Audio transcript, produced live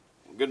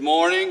Good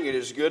morning. It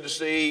is good to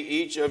see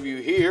each of you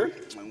here,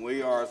 and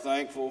we are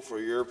thankful for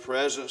your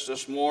presence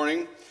this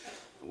morning.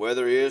 The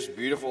weather is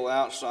beautiful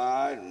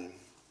outside, and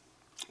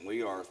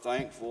we are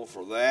thankful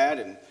for that,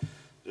 and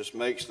just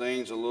makes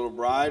things a little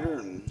brighter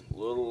and a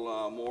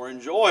little more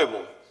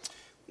enjoyable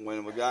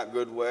when we got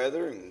good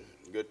weather and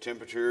good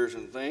temperatures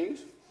and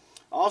things.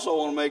 I also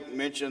want to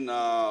mention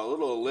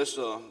little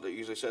Alyssa that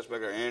usually sits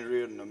back there,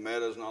 Andrea and the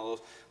Metas and all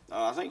those.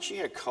 I think she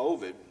had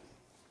COVID.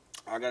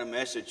 I got a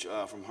message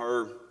from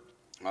her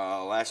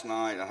last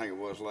night. I think it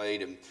was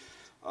late, and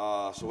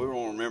so we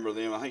want to remember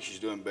them. I think she's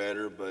doing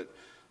better, but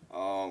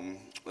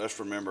let's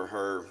remember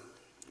her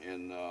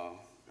in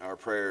our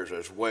prayers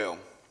as well.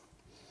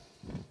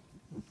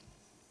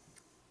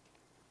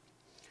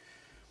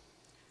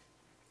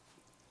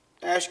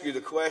 I ask you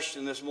the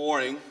question this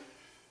morning: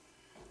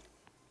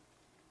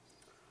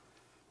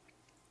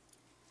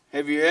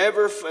 have you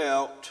ever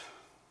felt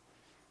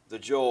the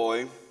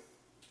joy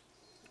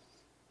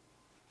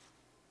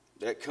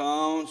that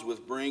comes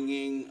with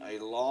bringing a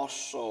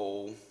lost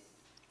soul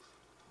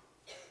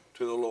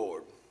to the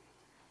Lord?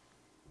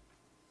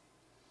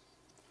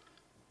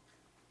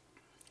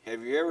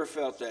 Have you ever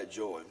felt that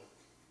joy?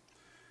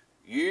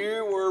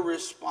 You were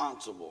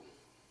responsible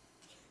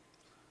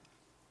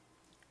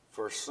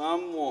for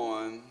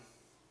someone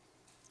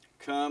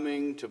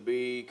coming to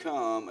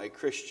become a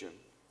Christian.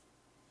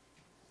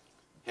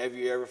 Have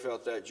you ever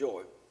felt that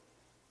joy?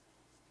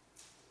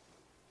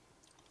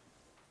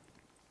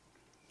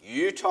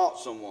 You taught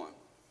someone,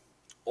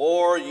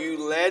 or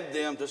you led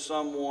them to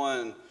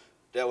someone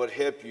that would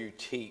help you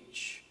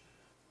teach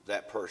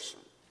that person.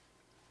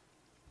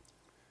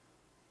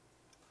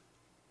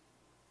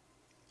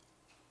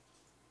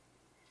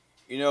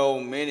 You know,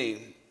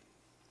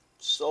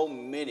 so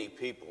many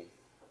people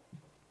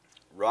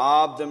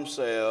rob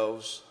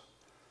themselves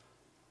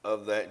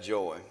of that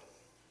joy.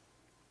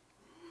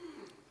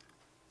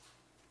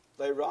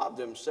 They rob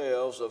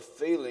themselves of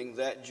feeling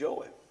that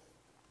joy,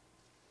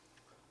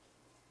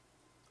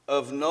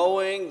 of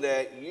knowing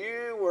that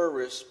you were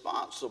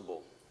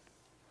responsible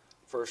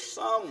for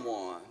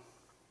someone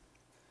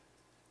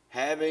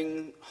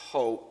having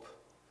hope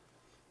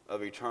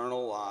of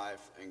eternal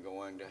life and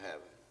going to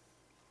heaven.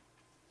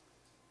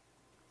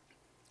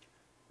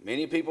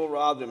 Many people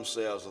rob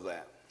themselves of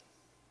that.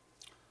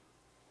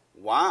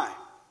 Why?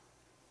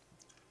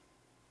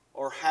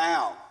 Or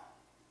how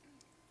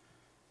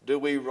do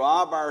we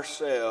rob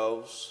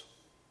ourselves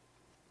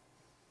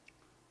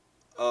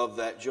of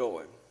that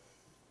joy?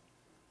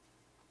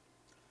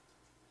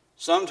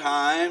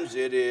 Sometimes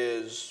it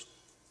is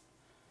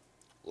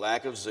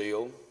lack of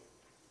zeal.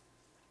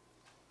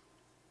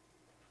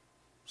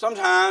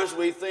 Sometimes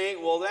we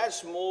think, well,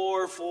 that's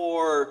more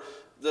for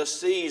the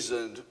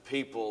seasoned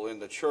people in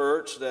the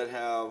church that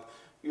have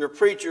your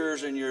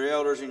preachers and your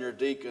elders and your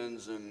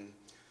deacons, and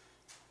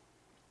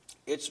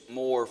it's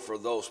more for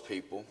those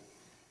people.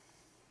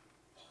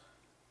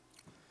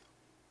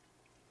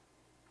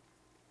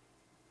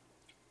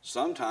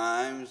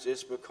 Sometimes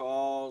it's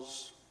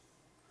because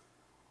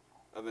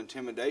of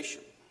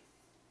intimidation.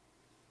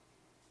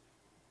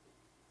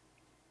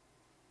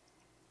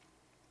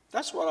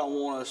 That's what I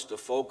want us to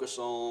focus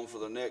on for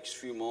the next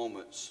few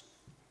moments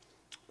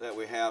that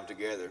we have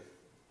together.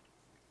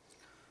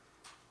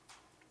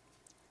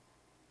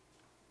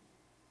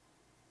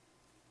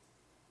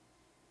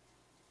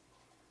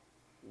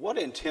 What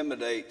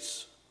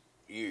intimidates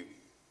you?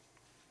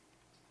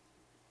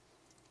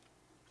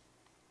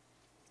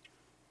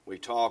 We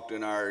talked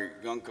in our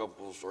young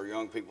couples or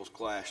young people's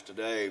class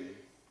today.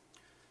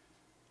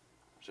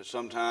 So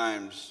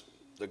sometimes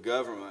the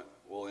government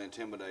will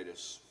intimidate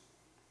us.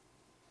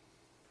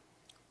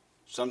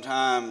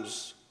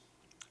 Sometimes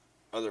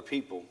other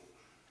people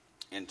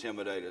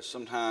intimidate us.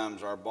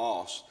 Sometimes our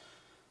boss.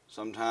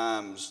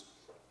 Sometimes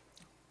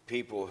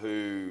people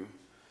who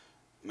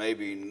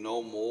maybe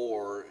know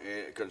more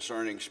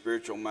concerning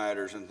spiritual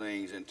matters and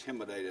things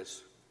intimidate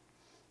us.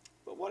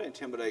 But what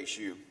intimidates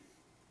you?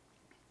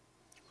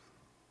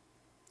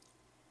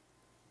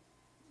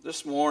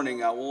 This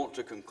morning I want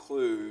to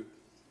conclude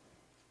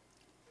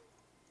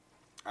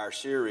our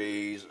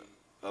series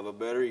of A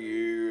Better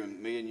You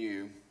and Me and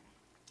You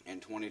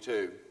in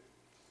 22,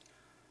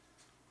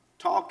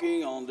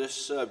 talking on this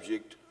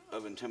subject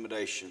of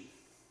intimidation.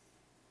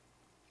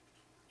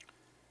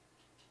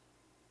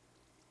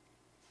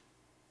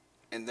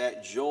 And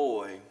that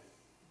joy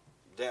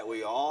that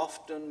we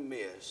often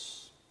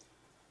miss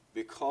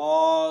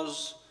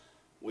because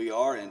we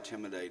are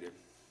intimidated.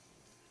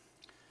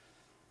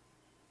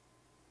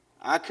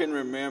 I can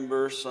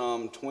remember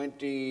some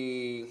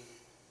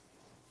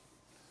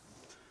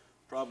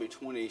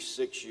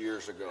 26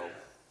 years ago.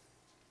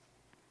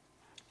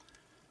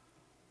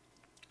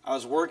 I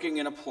was working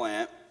in a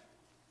plant,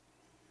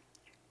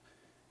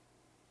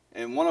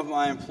 and one of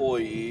my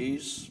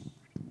employees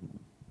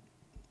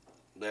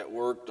that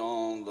worked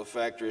on the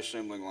factory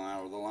assembling line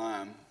or the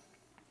line,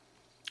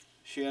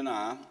 she and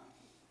I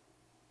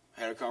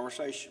had a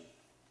conversation.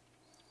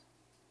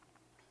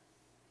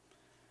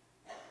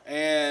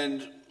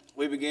 And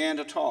we began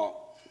to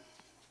talk.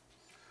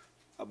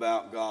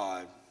 about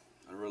God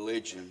and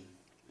religion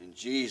and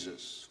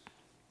Jesus.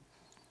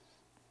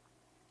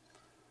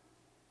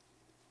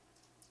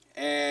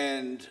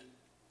 And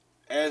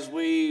as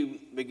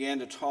we began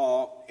to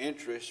talk,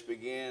 interest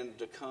began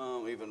to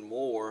come even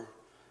more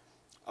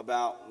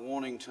about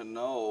wanting to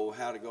know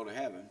how to go to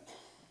heaven.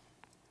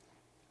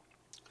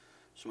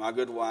 So my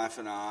good wife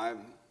and I,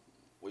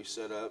 we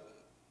set up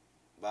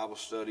Bible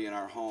study in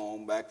our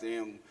home. Back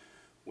then,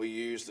 we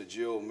used the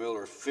Jill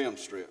Miller film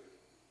strip.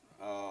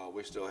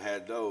 We still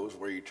had those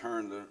where you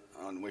turned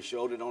and we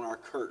showed it on our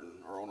curtain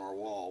or on our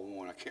wall,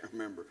 one, I can't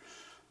remember.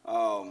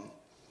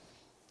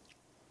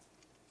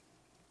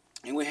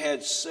 And we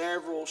had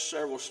several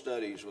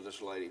studies with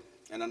this lady.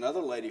 And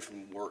another lady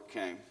from work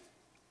came.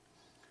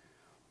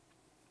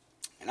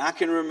 And I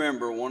can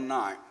remember one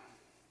night,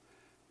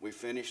 we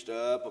finished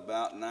up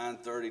about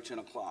 9:30, 10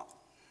 o'clock,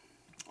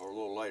 or a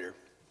little later.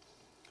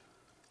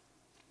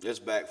 This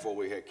back before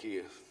we had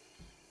kids.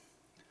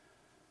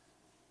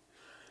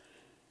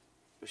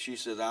 But she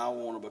said, I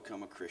want to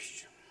become a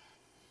Christian.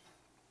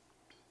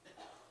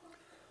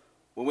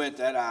 We went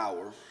that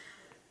hour.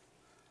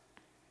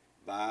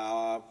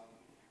 By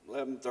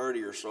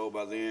 11:30 or so,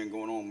 by then,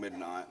 going on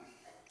midnight.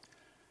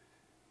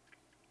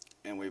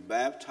 And we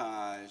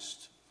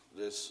baptized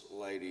this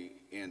lady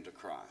into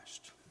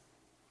Christ.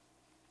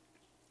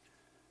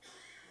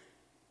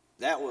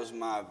 That was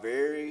my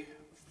very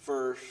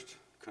first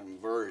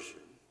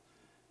conversion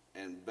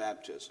and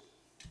baptism.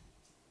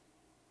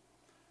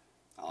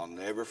 I'll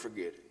never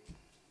forget it.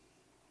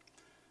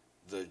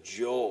 The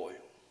joy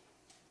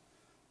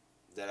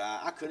that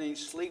I couldn't even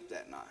sleep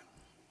that night.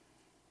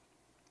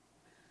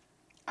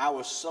 I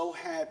was so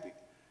happy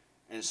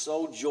and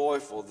so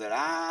joyful that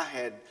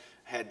I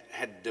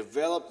had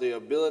developed the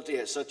ability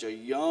at such a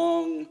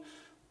young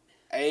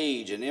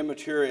age, an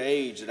immature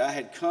age, that I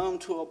had come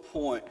to a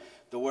point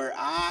to where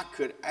I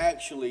could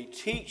actually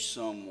teach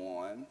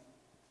someone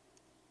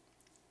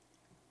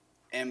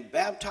and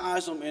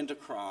baptize them into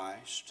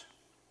Christ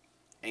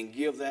and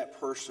give that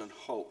person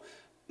hope.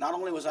 Not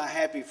only was I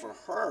happy for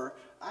her,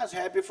 I was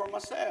happy for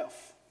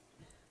myself.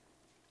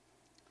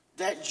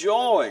 That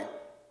joy.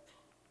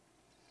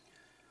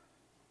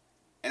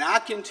 And I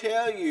can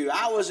tell you,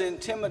 I was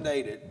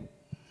intimidated.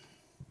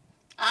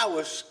 I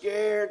was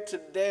scared to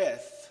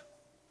death.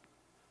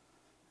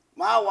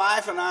 My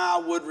wife and I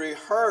would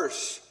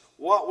rehearse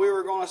what we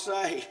were going to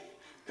say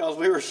because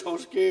we were so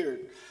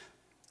scared.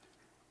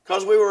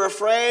 Because we were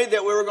afraid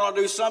that we were going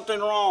to do something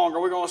wrong, or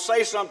we were going to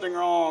say something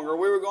wrong, or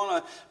we were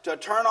going to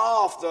turn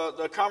off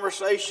the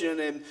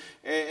conversation.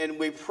 And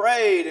we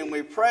prayed and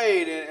we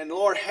prayed, and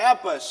Lord,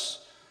 help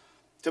us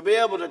to be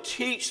able to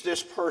teach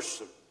this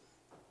person.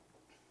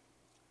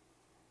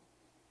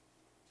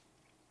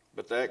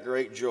 But that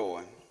great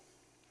joy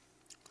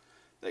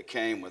that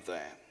came with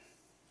that.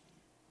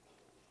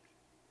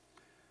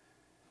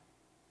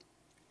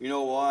 You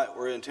know what?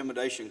 Where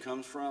intimidation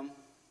comes from?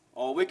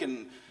 Oh, we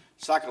can,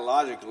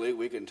 psychologically,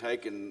 we can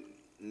take and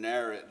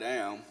narrow it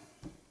down.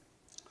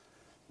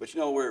 But you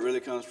know where it really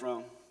comes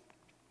from?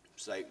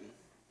 Satan.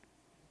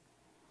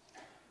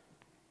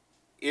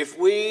 If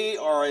we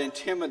are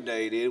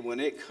intimidated when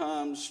it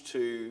comes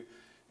to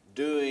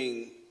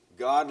doing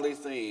godly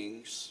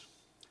things,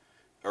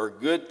 or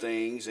good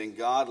things in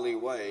godly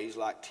ways,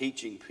 like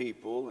teaching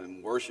people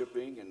and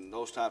worshiping and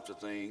those types of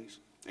things,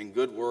 and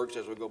good works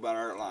as we go about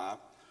our life,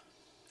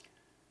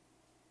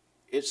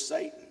 it's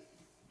Satan.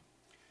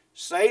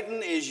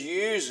 Satan is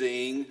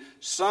using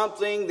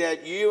something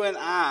that you and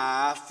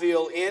I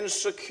feel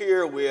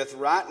insecure with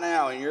right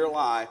now in your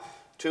life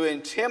to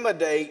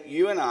intimidate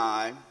you and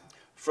I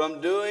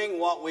from doing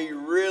what we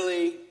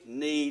really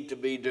need to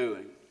be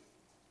doing.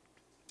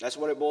 That's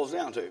what it boils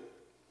down to.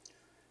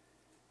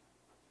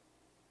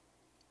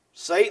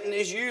 Satan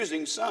is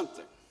using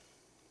something.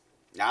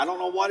 Now, I don't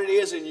know what it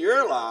is in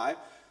your life.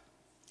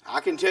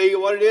 I can tell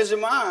you what it is in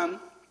mine.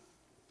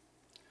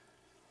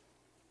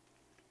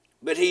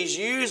 But he's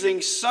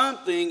using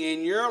something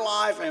in your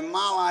life and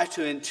my life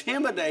to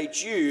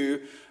intimidate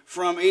you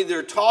from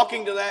either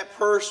talking to that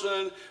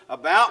person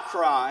about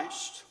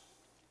Christ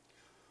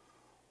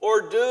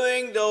or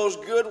doing those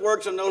good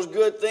works and those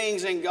good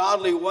things in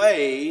godly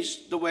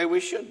ways the way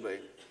we should be.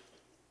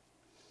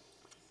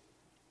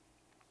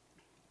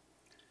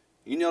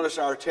 You notice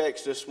our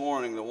text this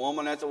morning, the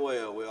woman at the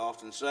well, we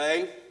often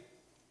say.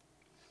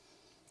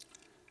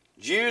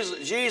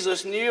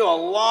 Jesus knew a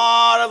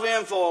lot of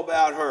info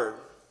about her.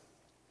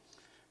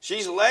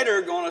 She's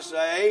later going to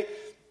say,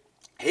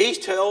 he's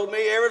told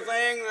me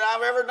everything that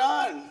I've ever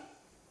done.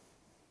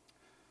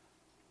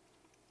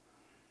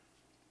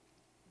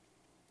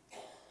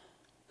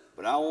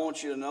 But I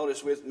want you to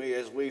notice with me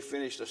as we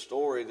finish the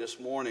story this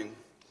morning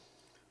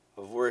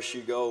of where she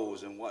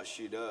goes and what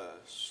she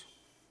does.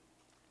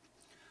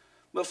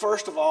 But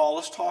first of all,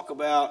 let's talk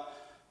about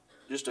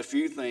just a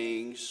few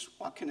things.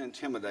 What can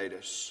intimidate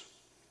us?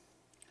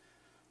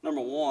 Number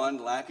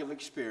one, lack of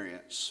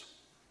experience.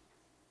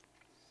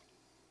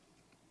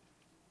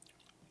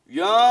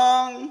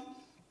 Young,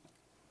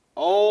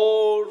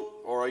 old,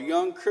 or a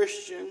young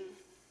Christian,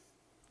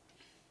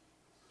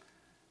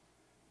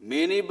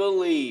 many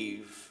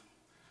believe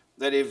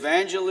that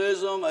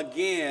evangelism,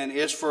 again,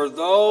 is for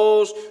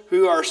those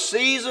who are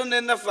seasoned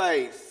in the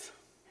faith.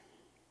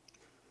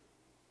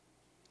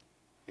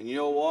 And you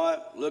know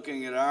what?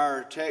 Looking at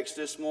our text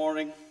this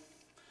morning,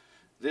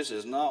 this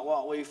is not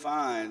what we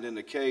find in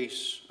the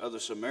case of the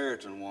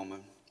Samaritan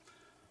woman.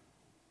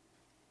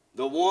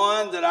 The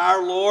one that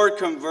our Lord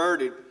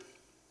converted.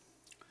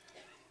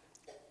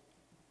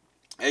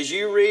 As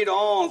you read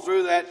on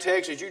through that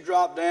text, as you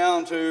drop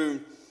down to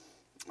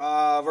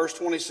verse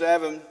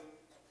 27,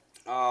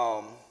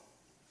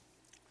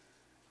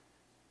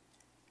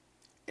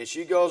 and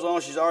she goes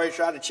on, she's already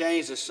tried to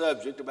change the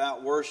subject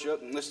about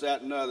worship and this,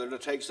 that, and other to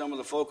take some of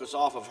the focus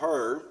off of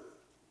her.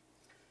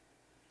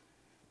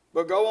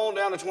 But go on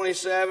down to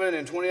 27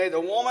 and 28. The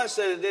woman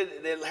said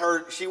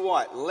that she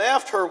what?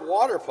 Left her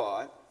water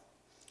pot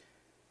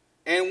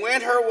and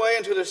went her way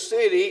into the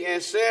city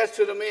and said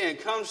to the men,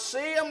 "Come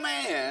see a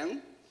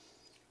man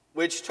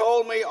which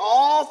told me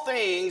all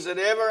things that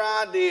ever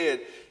I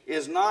did.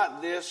 Is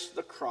not this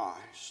the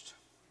Christ?"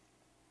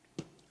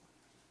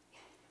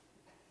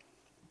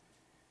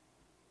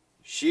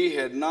 She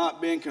had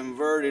not been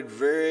converted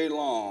very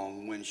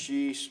long when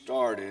she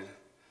started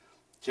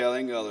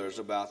telling others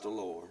about the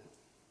Lord.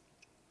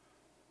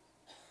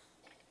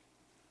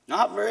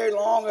 Not very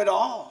long at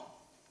all.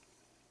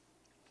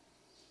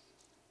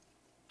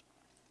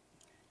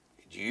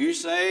 Do you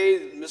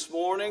say this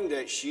morning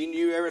that she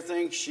knew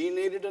everything she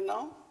needed to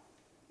know?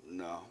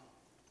 No.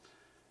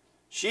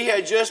 She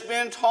had just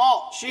been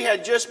taught. She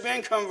had just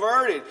been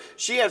converted.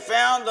 She had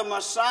found the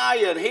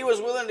Messiah, and he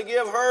was willing to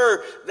give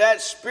her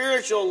that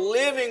spiritual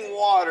living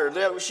water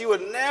that she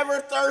would never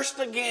thirst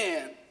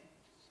again.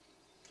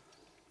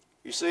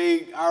 You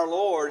see, our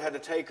Lord had to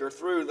take her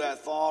through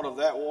that thought of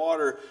that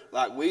water,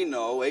 like we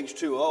know,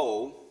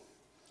 H2O,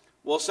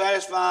 will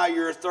satisfy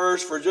your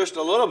thirst for just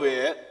a little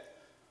bit.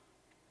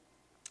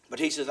 But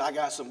he says, I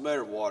got some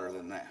better water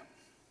than that.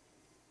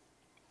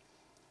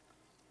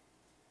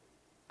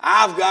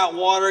 I've got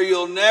water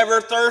you'll never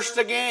thirst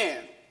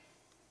again.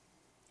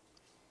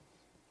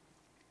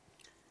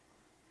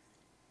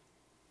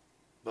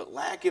 But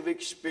lack of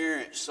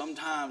experience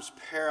sometimes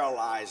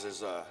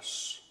paralyzes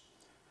us.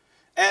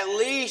 At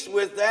least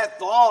with that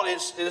thought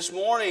this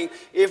morning,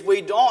 if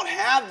we don't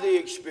have the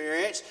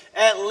experience,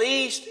 at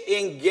least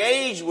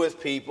engage with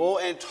people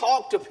and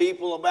talk to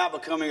people about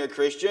becoming a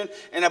Christian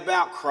and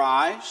about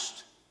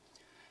Christ,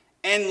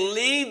 and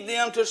lead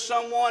them to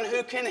someone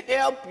who can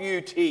help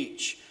you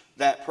teach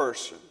that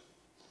person.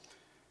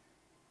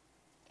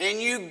 And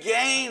you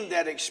gain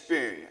that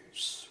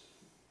experience.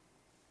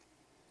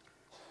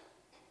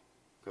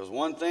 Because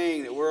one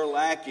thing that we're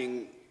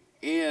lacking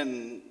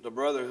in the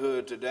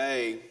brotherhood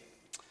today,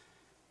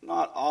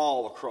 not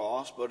all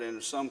across, but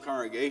in some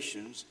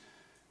congregations,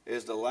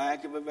 is the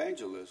lack of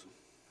evangelism.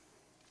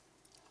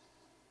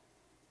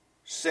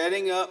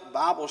 Setting up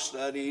Bible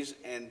studies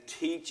and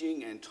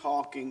teaching and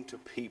talking to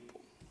people.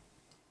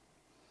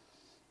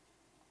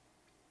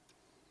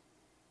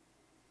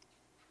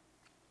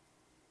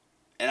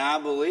 And I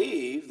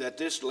believe that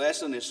this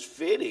lesson is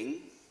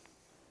fitting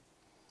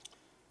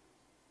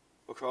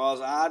because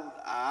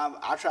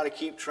I try to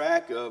keep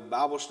track of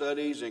Bible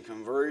studies and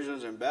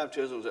conversions and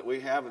baptisms that we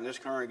have in this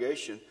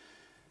congregation,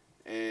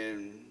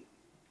 and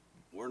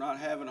we're not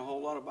having a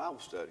whole lot of Bible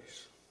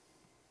studies.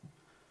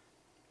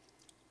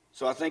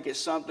 So I think it's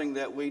something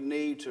that we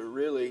need to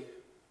really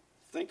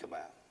think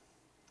about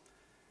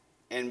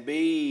and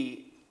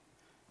be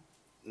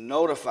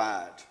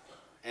notified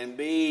and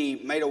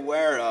be made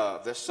aware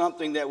of. There's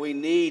something that we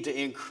need to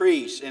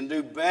increase and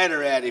do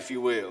better at, if you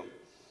will.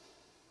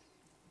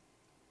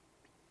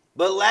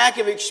 But lack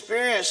of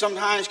experience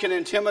sometimes can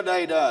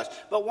intimidate us.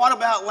 But what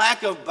about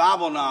lack of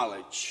Bible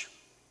knowledge?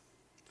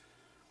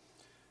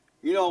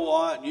 You know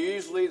what?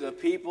 Usually the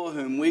people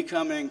whom we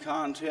come in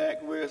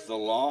contact with, the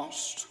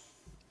lost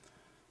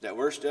that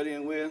we're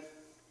studying with,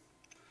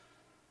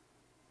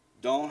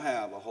 don't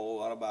have a whole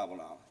lot of Bible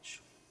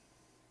knowledge.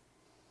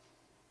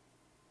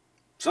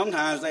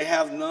 Sometimes they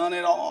have none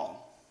at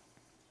all.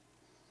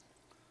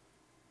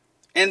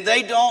 And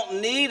they don't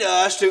need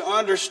us to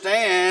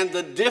understand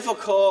the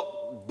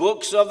difficult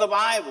books of the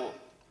Bible.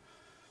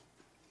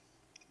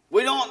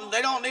 They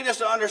don't need us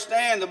to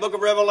understand the book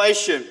of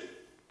Revelation,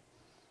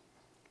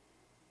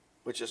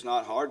 which is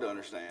not hard to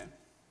understand.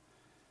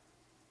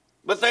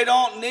 But they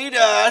don't need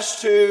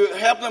us to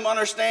help them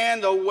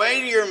understand the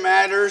weightier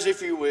matters,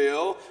 if you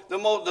will,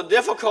 the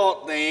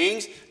difficult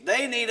things.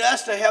 They need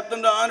us to help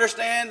them to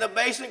understand the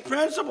basic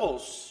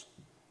principles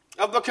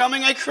of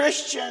becoming a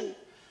Christian.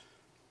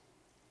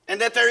 And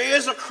that there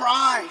is a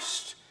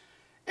Christ.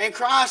 And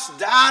Christ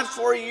died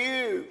for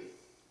you.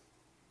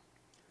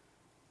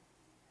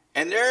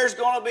 And there's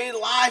going to be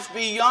life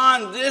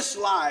beyond this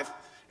life.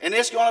 And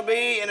it's going to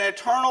be an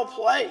eternal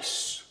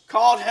place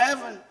called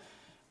heaven.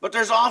 But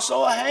there's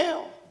also a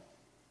hell.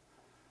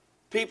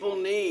 People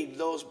need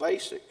those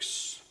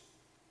basics.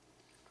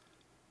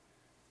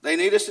 They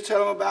need us to tell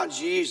them about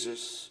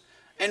Jesus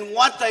and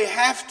what they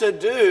have to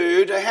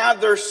do to have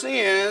their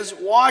sins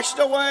washed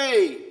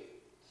away.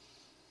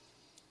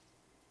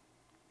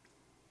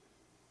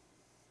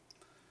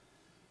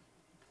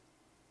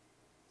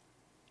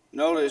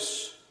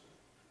 Notice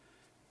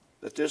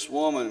that this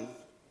woman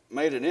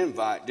made an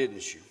invite,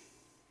 didn't she?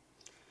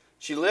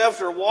 She left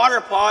her water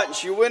pot and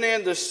she went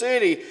in the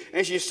city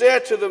and she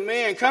said to the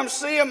men, "Come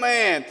see a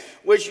man,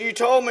 which you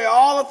told me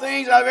all the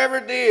things I've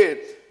ever did.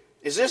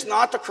 Is this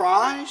not the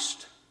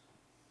Christ?"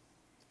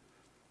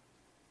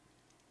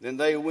 Then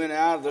they went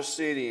out of the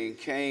city and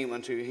came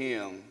unto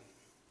him.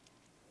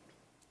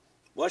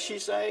 What'd she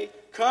say?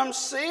 Come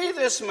see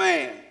this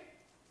man.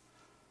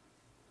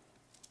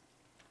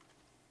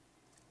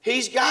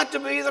 He's got to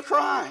be the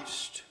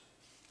Christ.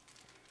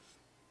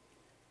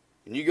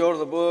 And you go to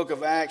the book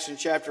of Acts in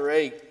chapter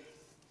 8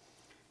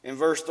 in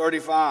verse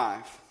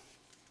 35.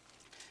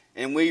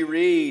 And we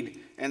read,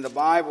 and the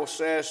Bible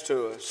says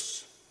to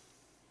us,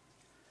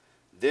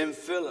 then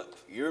Philip,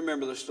 you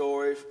remember the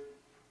story,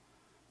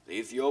 the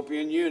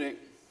Ethiopian eunuch,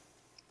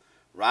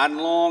 riding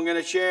along in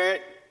a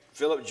chariot.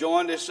 Philip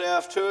joined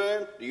himself to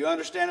him. Do you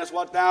understand us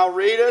what thou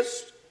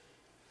readest?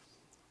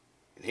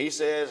 And he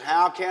says,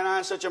 how can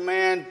I, such a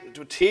man,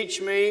 to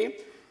teach me?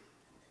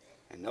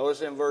 And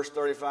notice in verse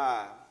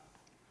 35,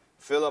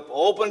 Philip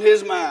opened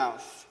his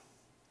mouth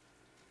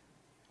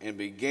and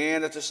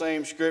began at the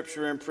same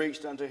scripture and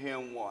preached unto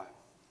him what?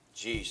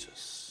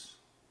 Jesus.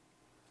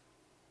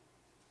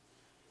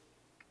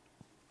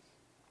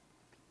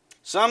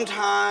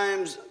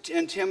 Sometimes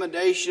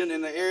intimidation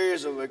in the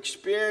areas of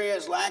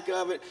experience, lack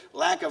of it,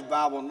 lack of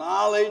Bible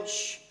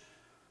knowledge.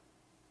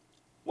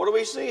 What do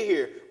we see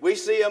here? We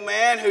see a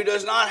man who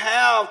does not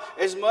have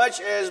as much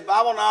as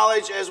Bible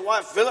knowledge as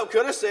what Philip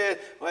could have said.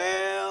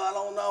 Well, I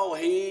don't know.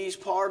 He's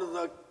part of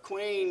the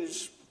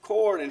queen's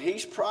court, and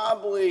he's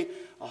probably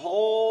a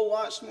whole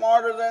lot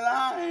smarter than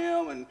I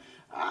am, and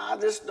I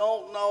just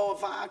don't know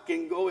if I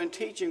can go and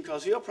teach him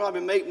because he'll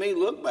probably make me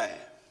look bad.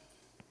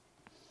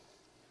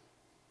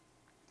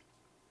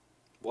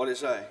 What did it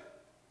say?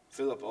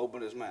 Philip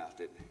opened his mouth,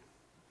 didn't he?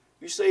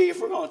 You see, if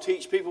we're going to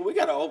teach people, we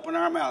got to open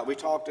our mouth. We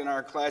talked in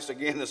our class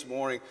again this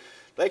morning.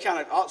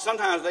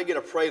 Sometimes they get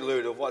a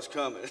prelude of what's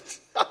coming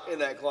in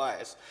that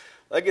class.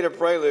 They get a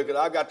prelude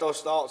because I've got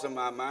those thoughts in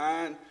my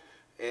mind,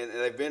 and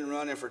they've been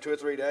running for 2 or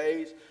 3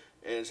 days,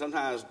 and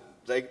sometimes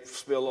they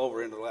spill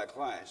over into that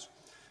class.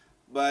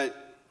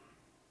 But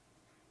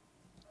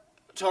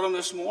I told them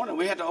this morning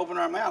we had to open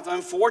our mouth.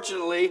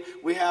 Unfortunately,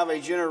 we have a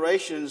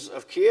generations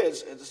of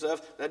kids and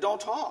stuff that don't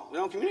talk. They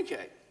don't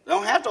communicate. They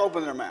don't have to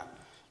open their mouth.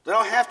 They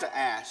don't have to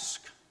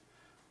ask.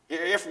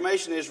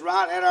 Information is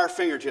right at our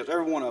fingertips,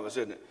 every one of us,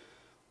 isn't it?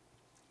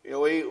 You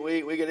know,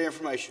 we get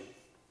information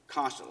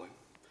constantly.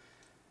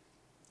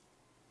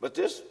 But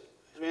this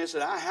man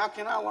said, how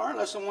can I learn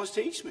unless someone's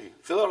teach me?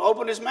 Philip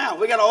opened his mouth.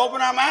 We got to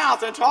open our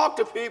mouth and talk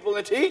to people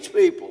and teach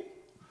people.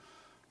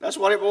 That's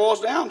what it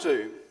boils down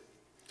to.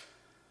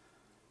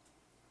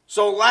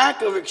 So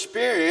lack of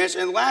experience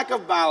and lack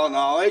of Bible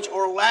knowledge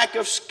or lack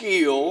of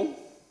skill.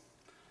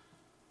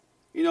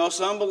 You know,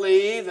 some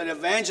believe that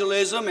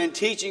evangelism and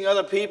teaching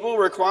other people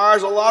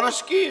requires a lot of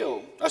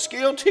skill, a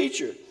skilled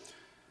teacher.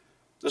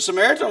 The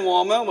Samaritan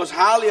woman was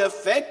highly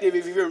effective,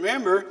 if you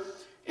remember,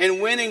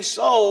 in winning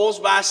souls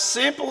by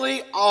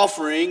simply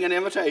offering an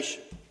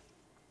invitation.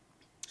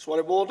 That's what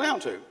it boiled down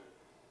to.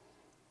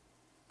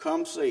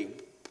 Come see.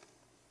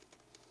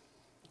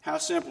 How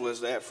simple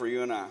is that for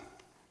you and I?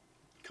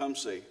 Come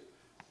see.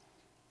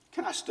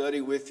 Can I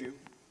study with you?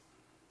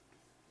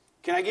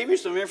 Can I give you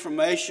some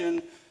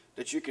information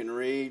that you can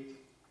read?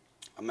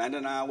 Amanda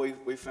and I,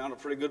 we found a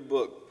pretty good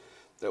book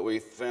that we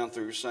found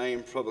through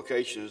same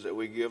publications that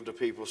we give to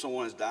people.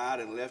 Someone has died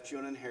and left you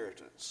an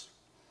inheritance.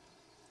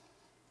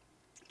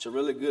 It's a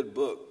really good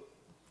book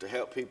to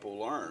help people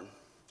learn.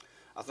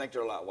 I think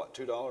they're like, what,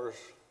 $2? I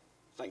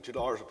think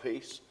 $2 a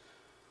piece.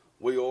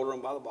 We order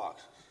them by the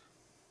boxes.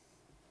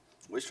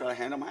 We just try to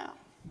hand them out.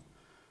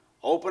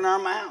 Open our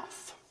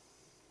mouth.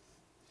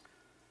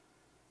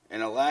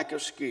 And a lack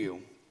of skill.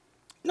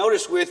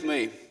 Notice with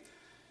me,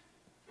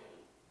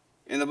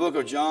 in the book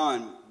of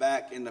John,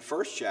 back in the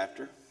first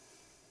chapter,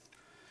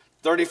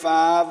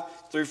 35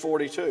 through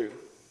 42.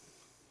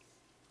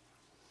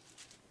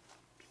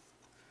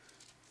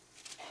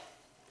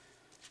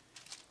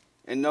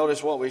 And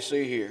notice what we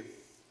see here.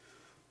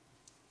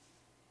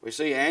 We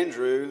see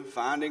Andrew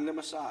finding the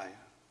Messiah,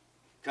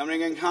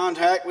 coming in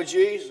contact with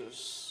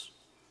Jesus.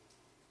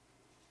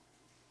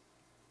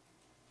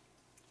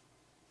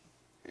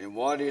 And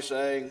what did he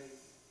say?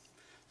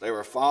 They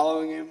were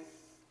following him.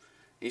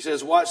 He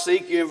says, what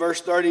seek you in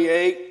verse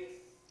 38?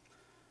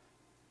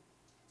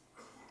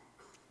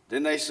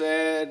 Then they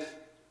said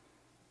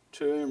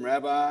to him,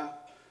 Rabbi,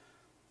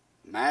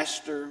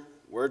 Master,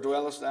 where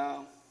dwellest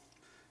thou?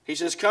 He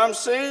says, come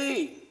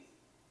see.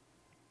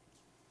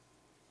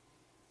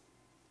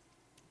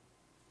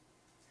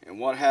 And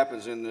what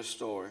happens in this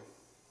story?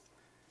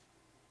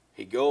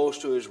 He goes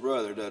to his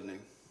brother, doesn't he?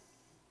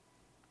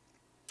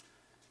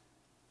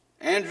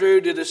 Andrew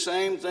did the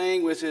same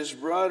thing with his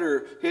brother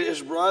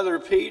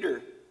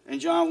Peter in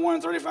John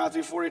 1, 35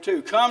 through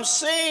 42. Come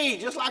see,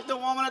 just like the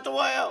woman at the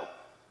well.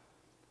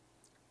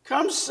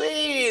 Come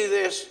see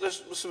this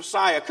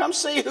Messiah. Come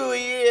see who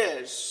he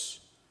is.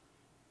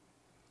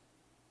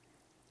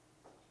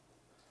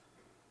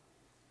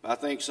 I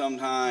think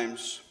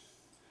sometimes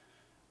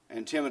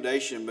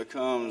intimidation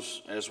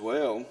becomes as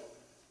well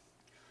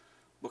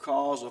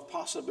because of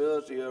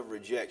possibility of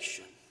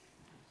rejection.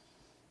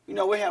 You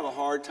know, we have a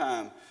hard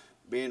time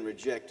being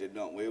rejected,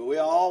 don't we? We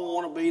all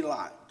want to be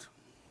liked.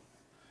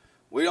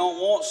 We don't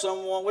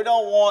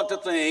want to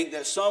think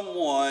that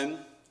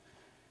someone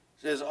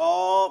says,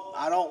 "Oh,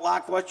 I don't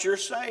like what you're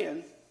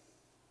saying.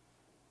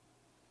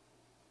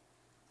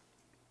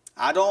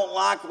 I don't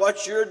like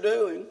what you're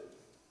doing."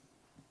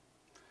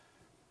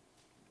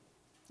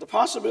 The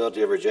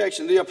possibility of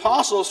rejection. The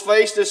apostles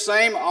faced this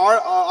same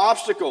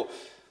obstacle,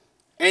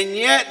 and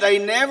yet they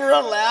never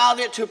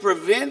allowed it to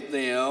prevent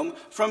them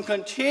from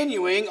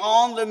continuing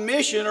on the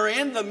mission or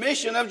in the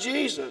mission of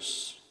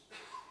Jesus.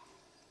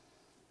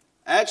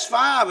 Acts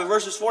 5 and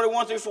verses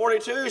 41 through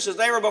 42 says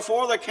they were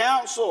before the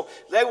council.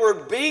 They were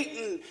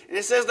beaten. And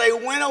it says they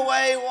went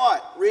away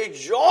what?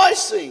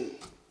 Rejoicing.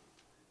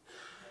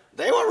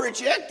 They were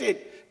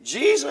rejected.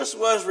 Jesus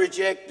was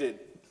rejected.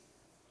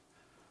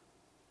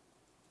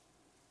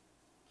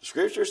 The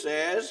Scripture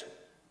says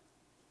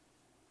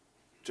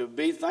to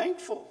be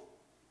thankful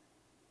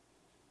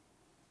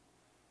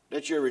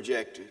that you're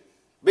rejected.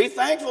 Be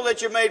thankful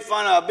that you're made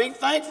fun of. Be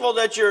thankful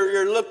that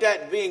you're looked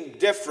at being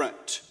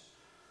different.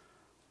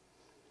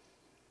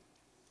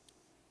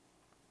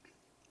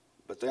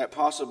 But that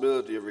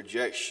possibility of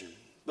rejection.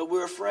 But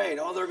we're afraid,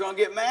 oh, they're going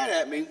to get mad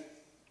at me.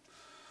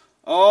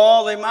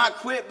 Oh, they might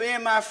quit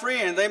being my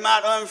friend. They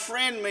might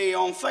unfriend me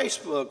on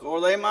Facebook.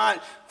 Or they might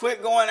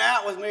quit going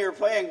out with me or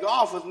playing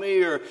golf with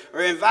me or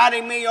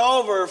inviting me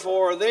over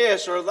for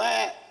this or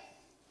that.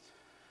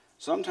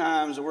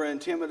 Sometimes we're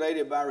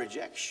intimidated by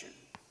rejection.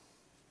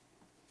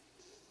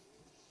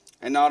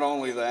 And not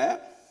only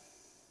that,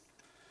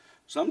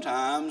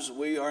 sometimes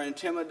we are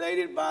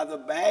intimidated by the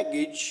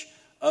baggage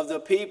of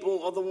the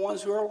people, of the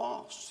ones who are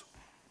lost.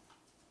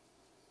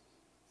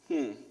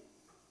 It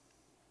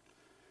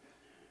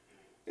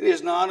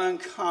is not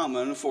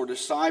uncommon for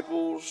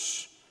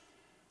disciples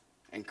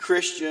and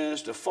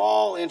Christians to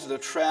fall into the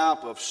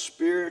trap of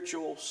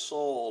spiritual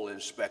soul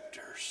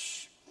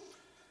inspectors.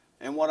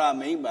 And what I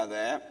mean by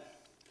that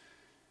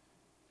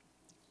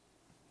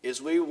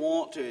is we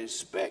want to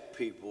inspect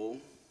people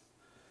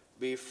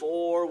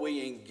before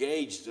we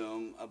engage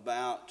them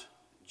about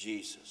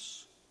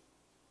Jesus.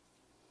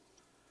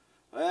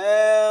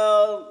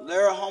 Well,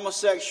 they're a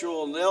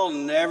homosexual and they'll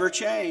never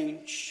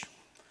change.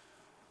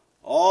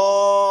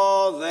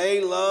 Oh, they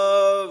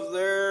love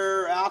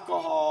their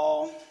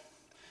alcohol.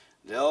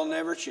 They'll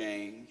never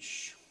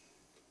change.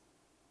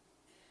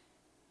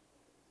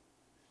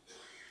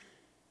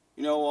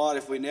 You know what?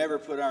 If we never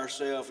put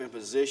ourselves in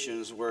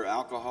positions where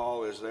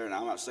alcohol is there, and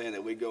I'm not saying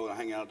that we go and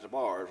hang out at the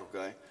bars,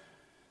 okay?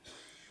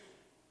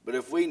 But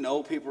if we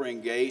know people are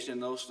engaged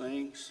in those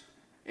things,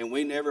 and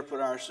we never put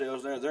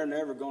ourselves there, they're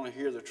never going to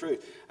hear the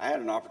truth. I had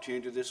an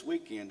opportunity this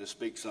weekend to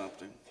speak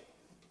something.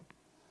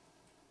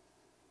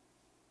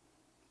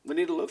 We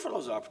need to look for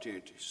those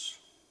opportunities.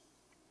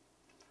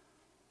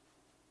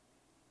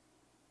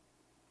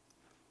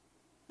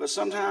 But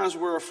sometimes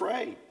we're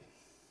afraid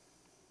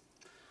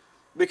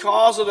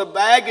because of the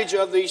baggage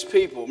of these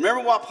people.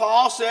 Remember what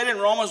Paul said in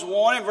Romans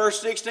 1 and verse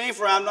 16,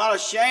 "For I'm not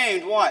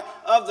ashamed," what?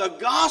 "Of the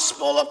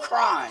gospel of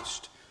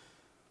Christ.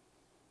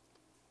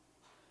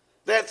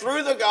 That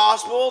through the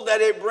gospel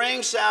that it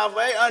brings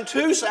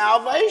unto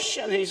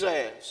salvation," he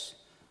says.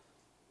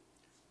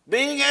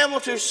 Being able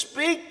to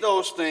speak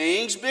those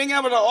things, being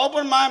able to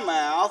open my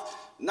mouth,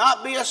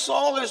 not be a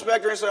soul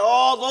inspector and say,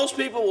 "Oh, those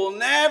people will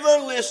never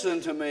listen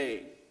to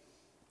me."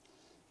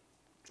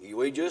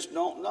 We just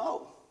don't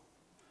know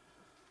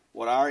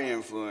what our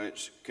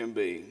influence can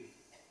be.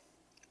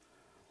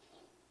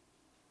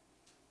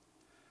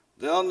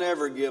 They'll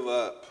never give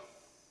up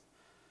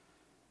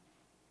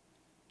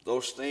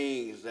those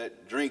things,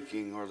 that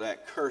drinking or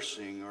that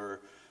cursing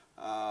or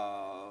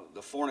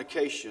the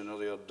fornication or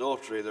the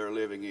adultery they're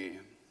living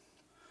in.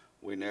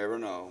 We never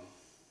know.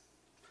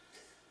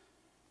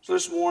 So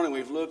this morning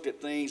we've looked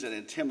at things that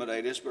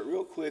intimidate us, but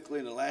real quickly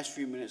in the last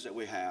few minutes that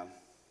we have,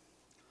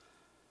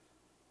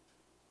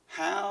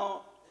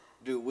 how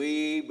do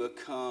we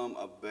become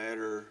a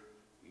better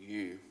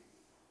you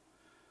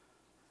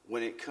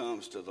when it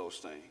comes to those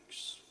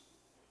things?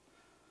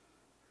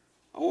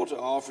 I want to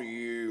offer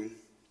you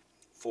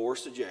 4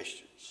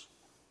 suggestions.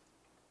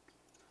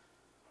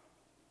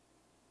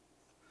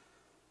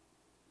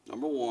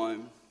 Number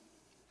 1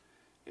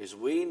 is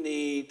we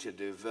need to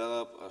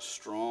develop a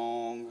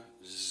strong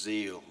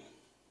zeal,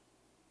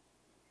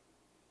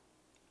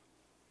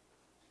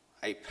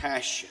 a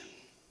passion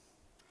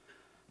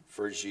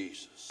for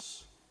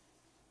Jesus.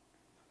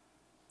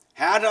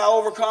 How do I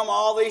overcome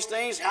all these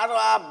things? How do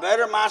I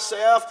better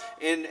myself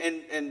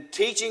in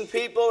teaching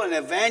people and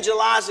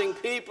evangelizing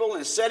people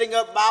and setting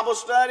up Bible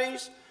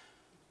studies?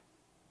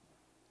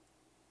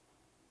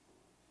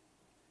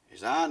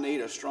 Is I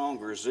need a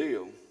stronger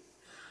zeal.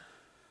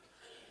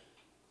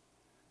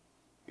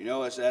 You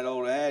know, it's that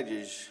old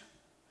adage,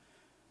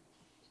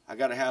 I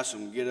got to have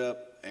some get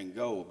up and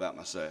go about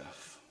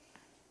myself.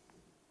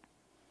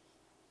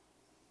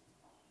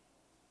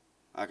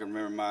 I can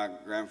remember my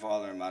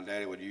grandfather and my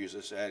daddy would use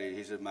this adage.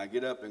 He said, my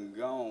get up and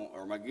go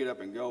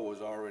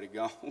was already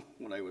gone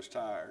when they was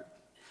tired.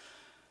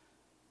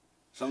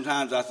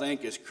 Sometimes I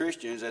think as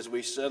Christians, as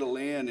we settle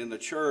in the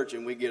church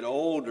and we get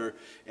older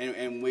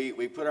and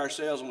we put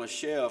ourselves on a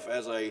shelf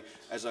as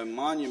a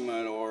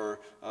monument or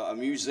a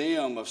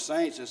museum of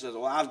saints and says,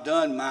 well, I've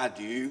done my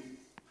due.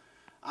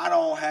 I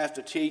don't have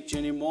to teach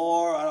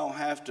anymore. I don't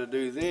have to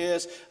do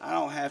this. I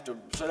don't have to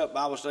set up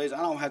Bible studies.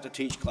 I don't have to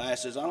teach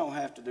classes. I don't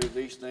have to do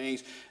these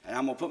things. And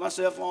I'm going to put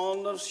myself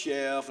on the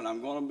shelf and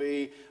I'm going to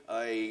be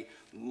a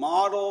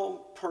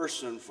model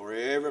person for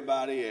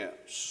everybody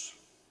else.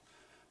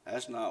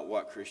 That's not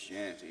what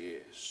Christianity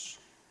is.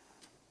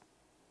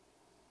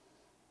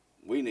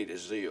 We need a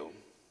zeal.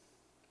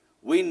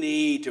 We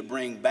need to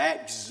bring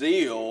back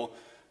zeal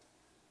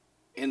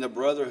in the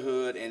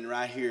brotherhood and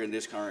right here in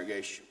this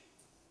congregation.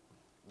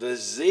 The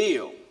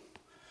zeal.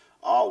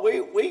 Oh,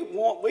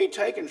 we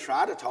take and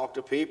try to talk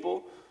to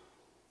people.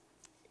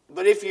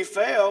 But if you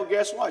fail,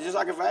 guess what? Just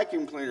like a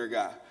vacuum cleaner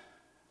guy.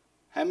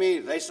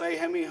 They say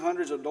how many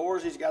hundreds of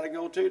doors he's got to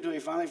go to till he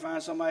finally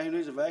finds somebody who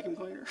needs a vacuum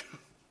cleaner?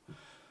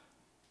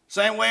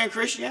 Same way in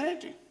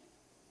Christianity.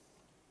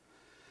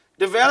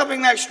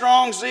 Developing that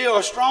strong zeal,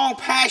 a strong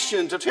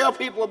passion to tell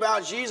people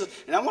about Jesus.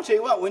 And I'm going to tell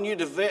you what, when you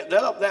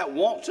develop that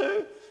want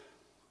to,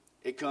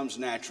 it comes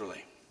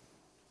naturally.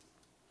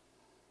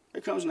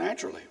 It comes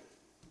naturally.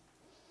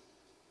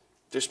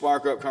 To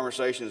spark up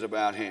conversations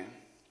about him.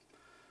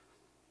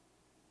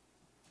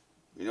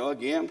 You know,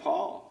 again,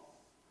 Paul,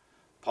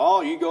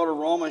 you go to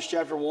Romans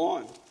chapter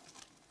 1.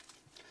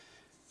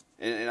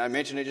 And I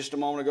mentioned it just a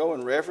moment ago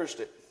and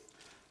referenced it.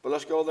 But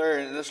let's go there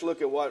and let's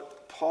look at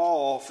what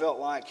Paul felt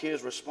like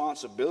his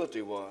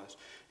responsibility was.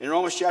 In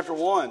Romans chapter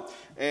 1,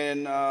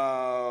 and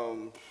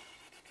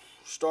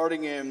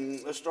starting in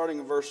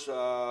verse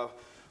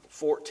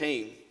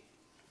 14,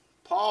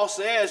 Paul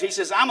says, he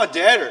says, I'm a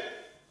debtor.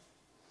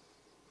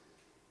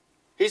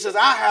 He says,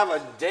 I have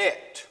a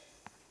debt.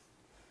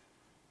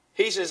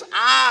 He says,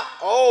 I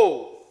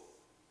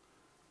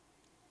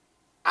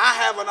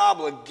have an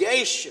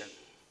obligation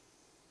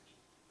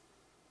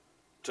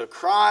to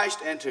Christ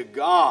and to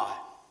God.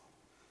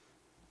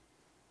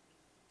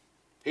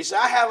 He said,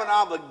 I have an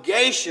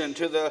obligation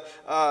to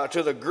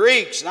the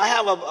Greeks, and I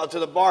have to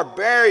the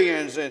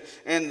barbarians and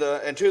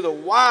to the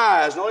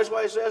wise. Notice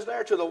what he says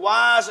there, to the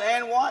wise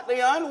and what?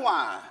 The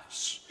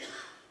unwise.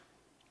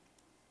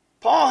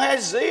 Paul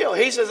has zeal.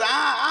 He says,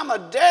 I'm a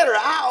debtor.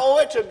 I owe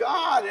it to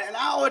God, and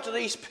I owe it to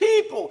these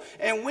people,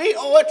 and we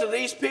owe it to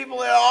these people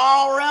that are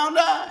all around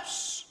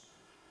us.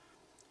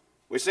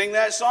 We sing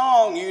that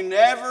song, you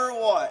never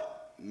what?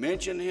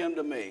 Mention him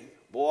to me.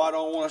 Boy, I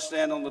don't want to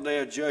stand on the day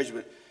of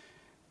judgment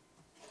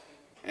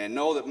and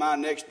know that my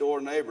next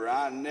door neighbor,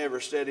 I never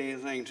said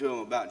anything to him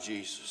about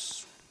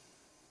Jesus.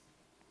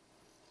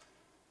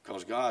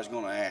 Because God's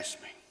going to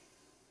ask me.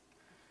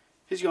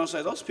 He's going to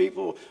say, those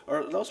people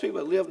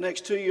that live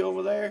next to you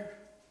over there,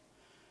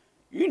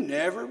 you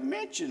never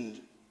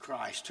mentioned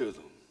Christ to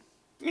them.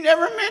 You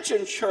never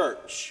mentioned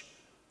church.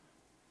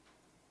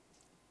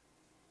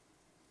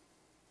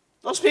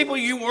 Those people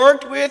you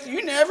worked with,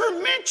 you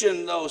never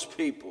mentioned those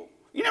people.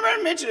 You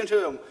never mentioned it to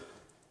them.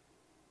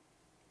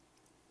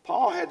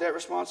 Paul had that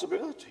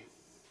responsibility.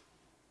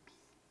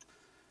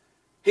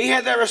 He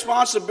had that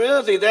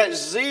responsibility, that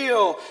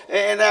zeal,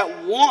 and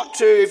that want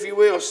to, if you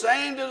will.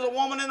 Same to the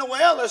woman in the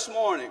well this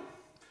morning.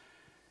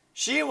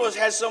 She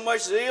had so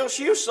much zeal,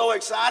 she was so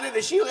excited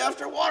that she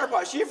left her water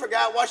pot. She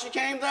forgot what she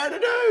came there to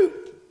do.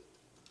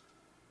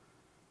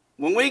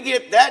 When we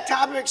get that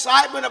type of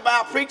excitement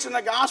about preaching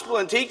the gospel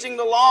and teaching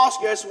the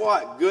lost, guess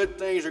what? Good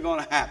things are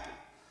going to happen.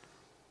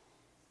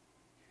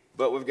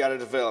 But we've got to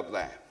develop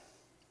that.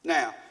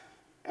 Now,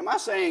 am I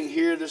saying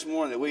here this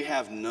morning that we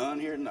have none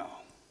here? No.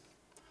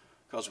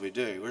 Because we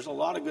do. There's a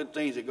lot of good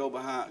things that go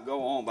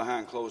on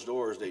behind closed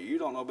doors that you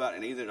don't know about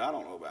and either I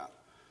don't know about.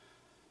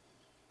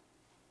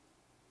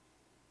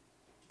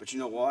 But you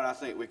know what? I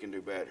think we can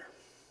do better.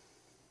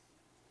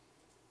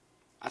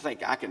 I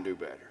think I can do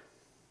better.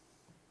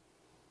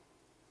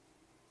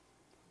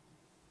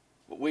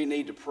 But we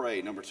need to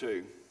pray, number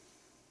 2.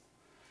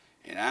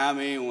 And I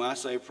mean, when I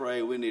say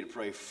pray, we need to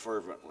pray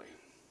fervently.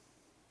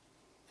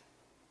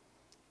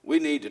 We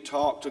need to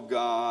talk to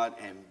God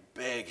and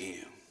beg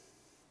him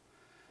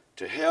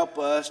to help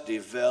us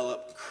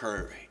develop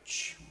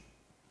courage.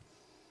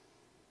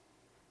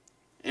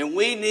 And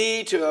we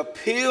need to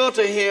appeal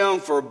to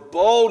him for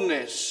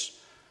boldness.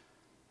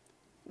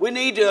 We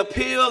need to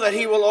appeal that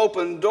he will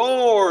open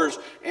doors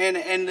and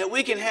that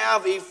we can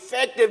have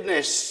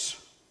effectiveness.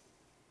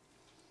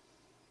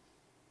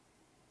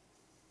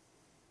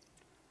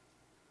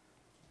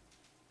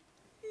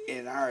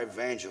 In our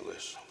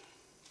evangelism.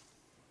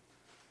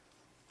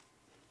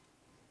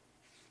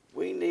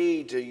 We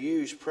need to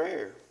use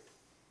prayer.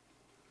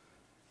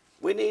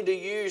 We need to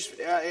use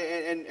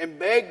and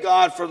beg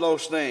God for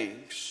those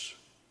things.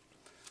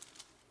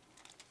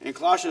 In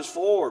Colossians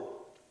 4,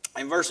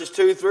 in verses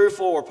 2 through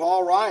 4,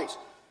 Paul writes,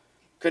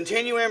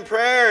 Continue in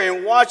prayer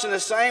and watching the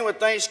same with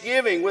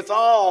thanksgiving, with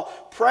all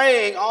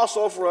praying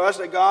also for us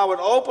that God would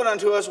open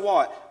unto us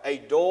what? A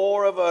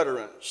door of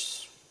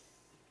utterance.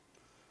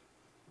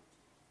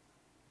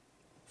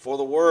 For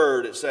the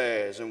word, it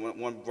says in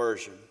one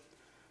version,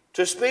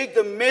 to speak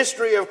the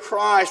mystery of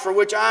Christ, for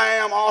which I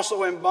am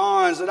also in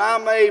bonds, that I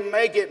may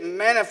make it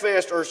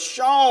manifest or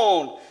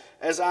shown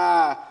as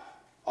I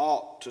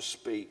ought to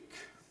speak.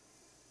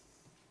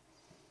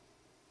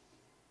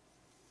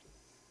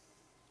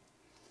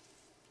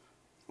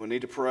 We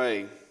need to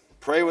pray.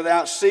 Pray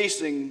without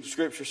ceasing,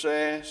 Scripture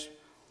says.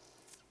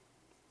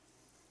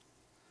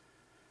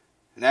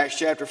 In Acts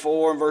chapter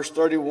 4 and verse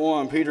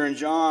 31, Peter and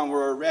John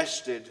were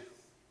arrested.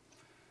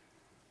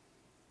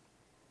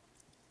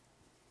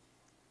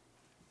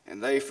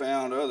 And they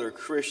found other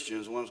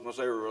Christians, once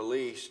they were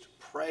released,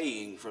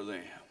 praying for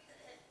them.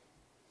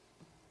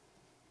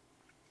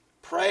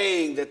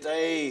 Praying that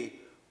they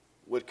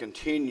would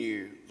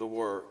continue the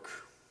work.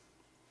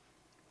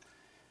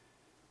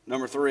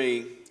 Number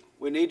 3,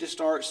 we need to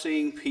start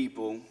seeing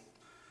people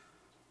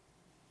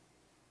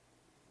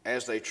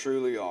as they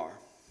truly are.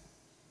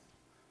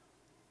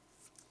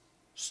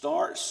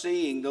 Start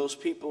seeing those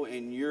people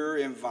in your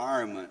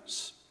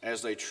environments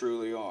as they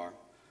truly are.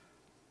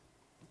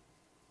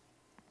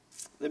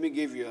 Let me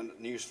give you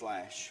a news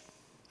flash.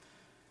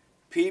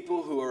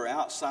 People who are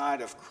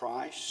outside of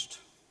Christ,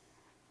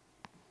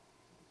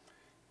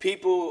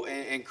 people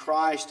in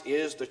Christ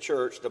is the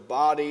church, the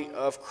body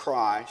of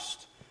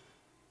Christ.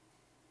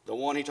 The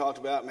one he talked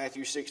about,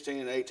 Matthew 16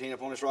 and 18,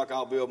 upon this rock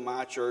I'll build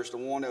my church. The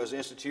one that was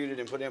instituted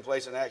and put in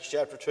place in Acts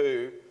chapter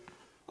 2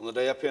 on the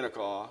day of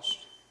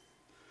Pentecost.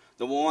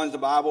 The ones the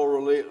Bible,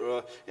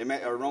 in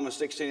Romans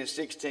 16 and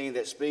 16,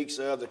 that speaks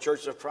of the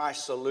church of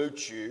Christ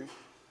salutes you.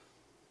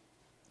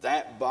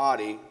 That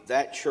body,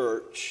 that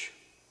church,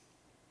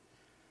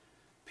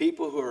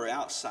 people who are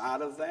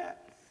outside of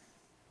that,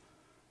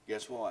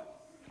 guess what?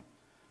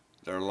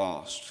 They're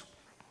lost.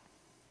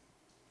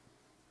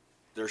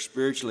 They're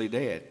spiritually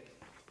dead.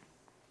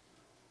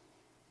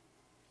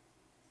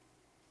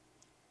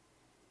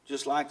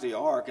 Just like the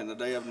ark in the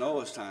day of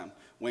Noah's time.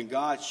 When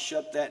God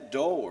shut that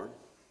door,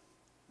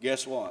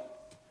 guess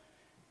what?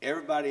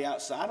 Everybody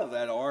outside of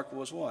that ark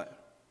was what?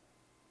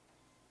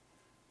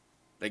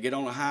 They get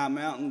on a high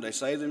mountain, they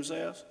save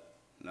themselves?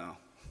 No.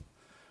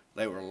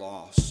 They were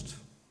lost.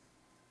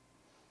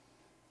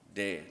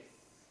 Dead.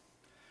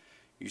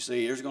 You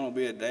see, there's going to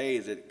be a day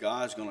that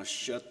God's going to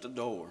shut the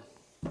door.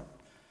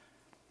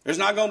 There's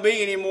not going to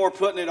be any more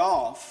putting it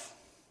off.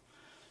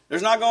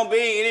 There's not going to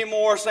be any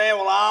more saying,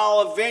 well,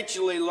 I'll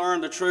eventually learn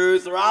the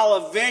truth, or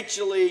I'll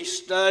eventually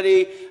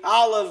study,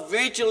 I'll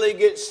eventually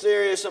get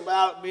serious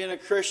about being a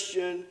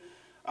Christian,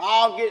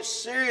 I'll get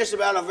serious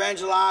about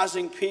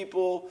evangelizing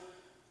people.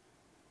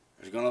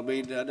 There's going to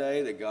be the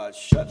day that God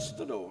shuts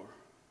the door,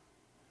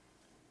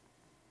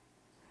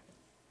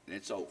 and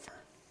it's over.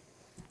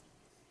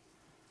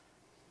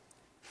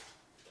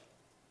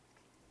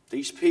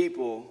 These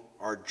people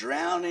are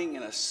drowning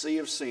in a sea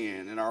of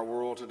sin in our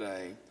world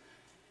today.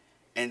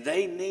 And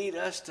they need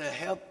us to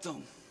help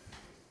them.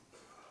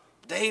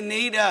 They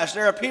need us.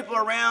 There are people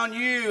around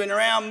you and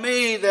around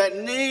me that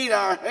need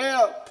our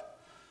help.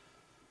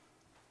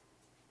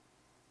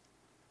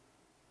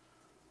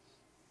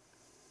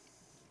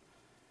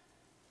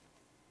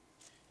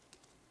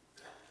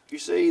 You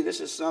see, this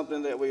is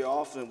something that we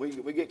often,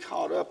 we get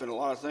caught up in a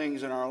lot of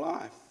things in our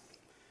life.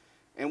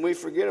 And we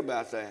forget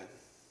about that.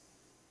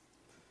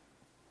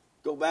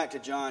 Go back to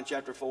John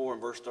chapter 4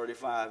 and verse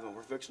 35, and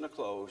we're fixing to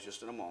close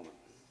just in a moment.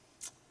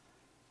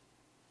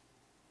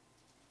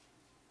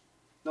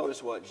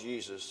 Notice what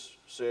Jesus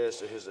says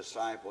to his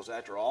disciples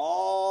after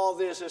all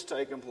this has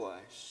taken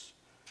place.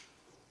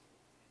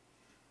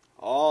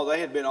 Oh, they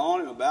had been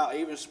on him about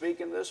even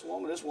speaking to this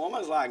woman. This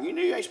woman's like, you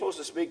ain't supposed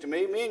to speak to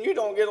me. Me and you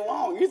don't get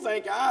along. You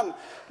think I'm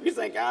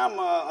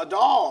a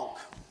dog.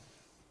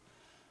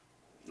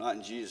 Not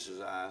in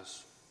Jesus'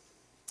 eyes.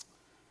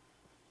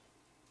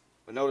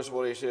 But notice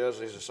what he says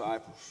to his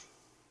disciples.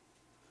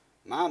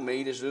 My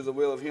meat is to do the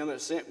will of him that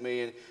sent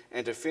me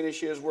and to finish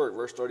his work.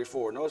 Verse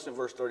 34. Notice in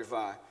verse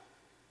 35.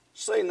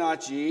 Say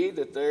not ye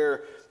that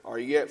there are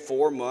yet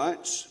 4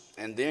 months,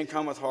 and then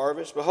cometh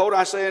harvest? Behold,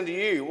 I say unto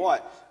you,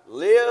 what?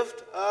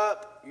 Lift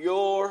up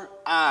your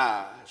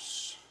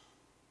eyes,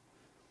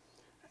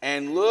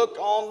 and look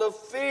on the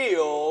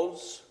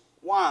fields.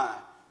 Why?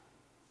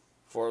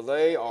 For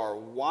they are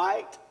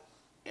white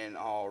and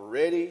all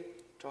ready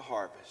to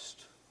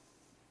harvest.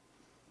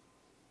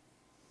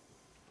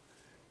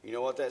 You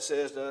know what that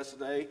says to us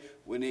today?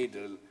 We need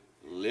to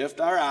lift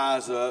our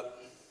eyes up.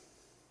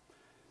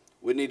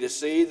 We need to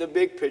see the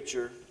big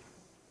picture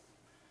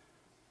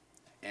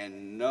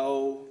and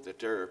know that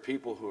there are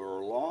people who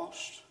are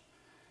lost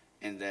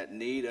and that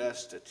need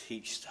us to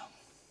teach them.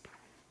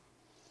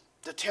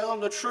 To tell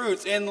them the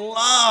truth in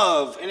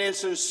love and in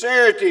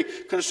sincerity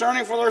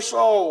concerning for their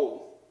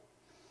soul.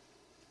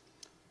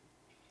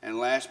 And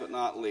last but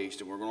not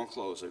least, and we're going to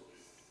close it,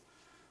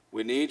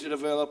 we need to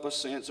develop a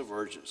sense of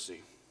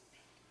urgency.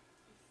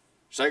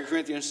 2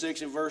 Corinthians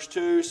 6 and verse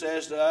 2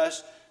 says to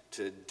us,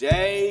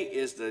 today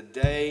is the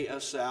day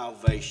of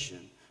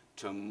salvation.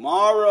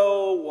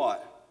 Tomorrow,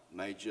 what?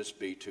 May just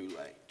be too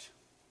late.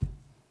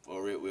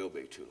 Or it will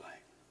be too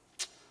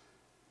late.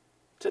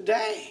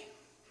 Today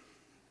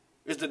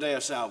is the day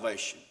of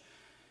salvation.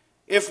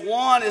 If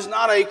one is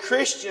not a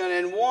Christian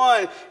and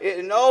one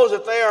knows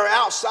that they are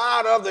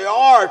outside of the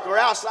ark or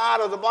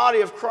outside of the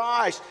body of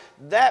Christ,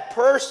 that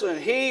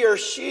person, he or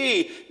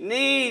she,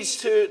 needs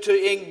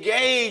to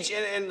engage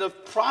in the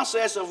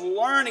process of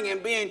learning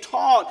and being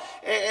taught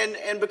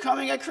and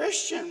becoming a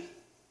Christian.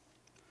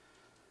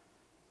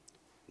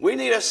 We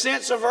need a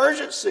sense of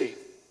urgency.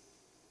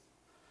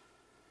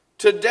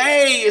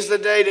 Today is the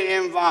day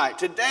to invite.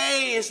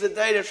 Today is the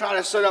day to try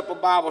to set up a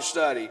Bible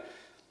study.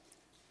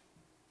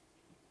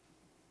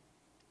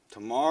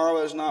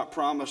 Tomorrow is not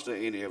promised to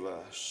any of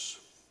us.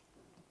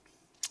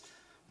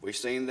 We've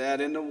seen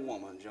that in the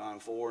woman, John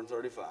 4 and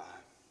 35.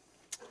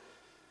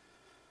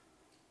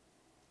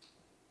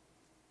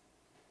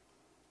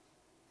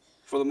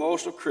 For the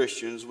most of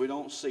Christians, we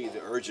don't see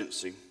the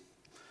urgency.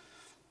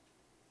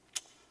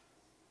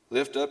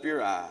 Lift up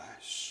your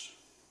eyes.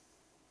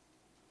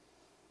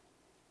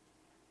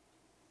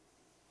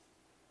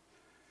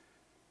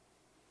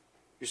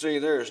 You see,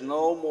 there is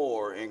no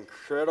more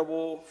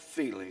incredible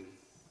feeling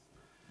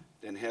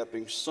than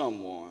helping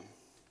someone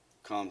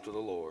come to the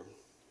Lord.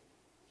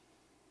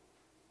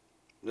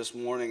 This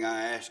morning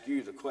I ask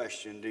you the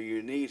question, do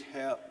you need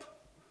help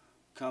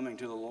coming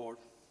to the Lord?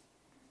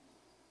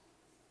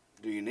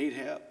 Do you need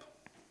help?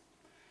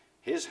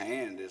 His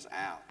hand is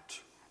out.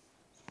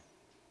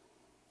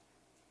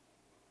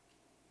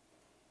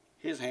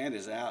 His hand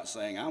is out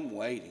saying, I'm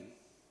waiting.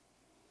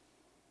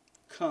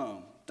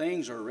 Come.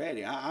 Things are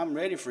ready. I'm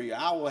ready for you.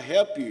 I will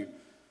help you.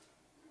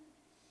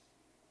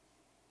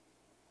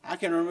 I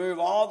can remove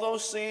all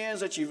those sins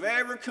that you've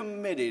ever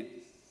committed.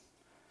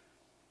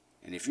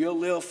 And if you'll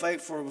live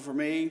faithful for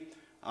me,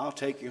 I'll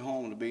take you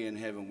home to be in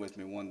heaven with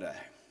me one day.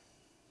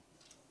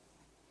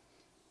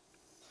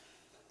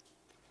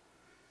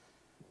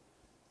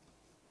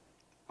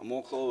 I'm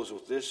going to close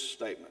with this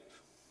statement.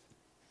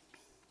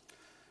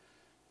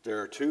 There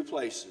are two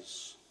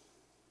places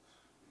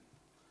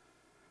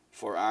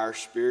for our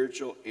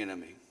spiritual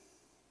enemy.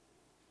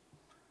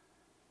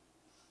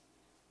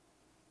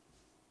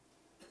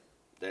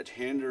 That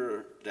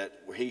hinder that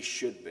he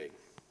should be,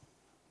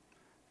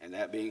 and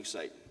that being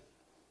Satan.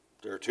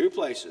 There are two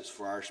places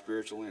for our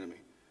spiritual enemy,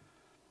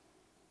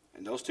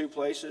 and those two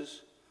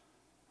places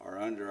are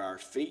under our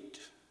feet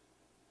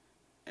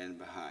and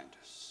behind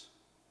us.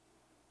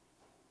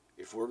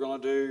 If we're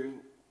going to do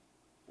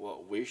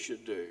what we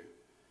should do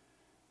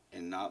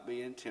and not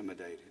be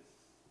intimidated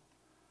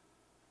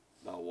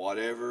by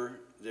whatever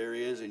there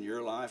is in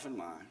your life and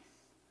mine,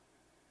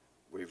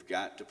 we've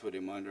got to put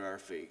him under our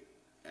feet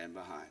and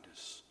behind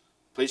us.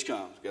 Please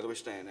come. Together we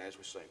stand as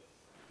we sing.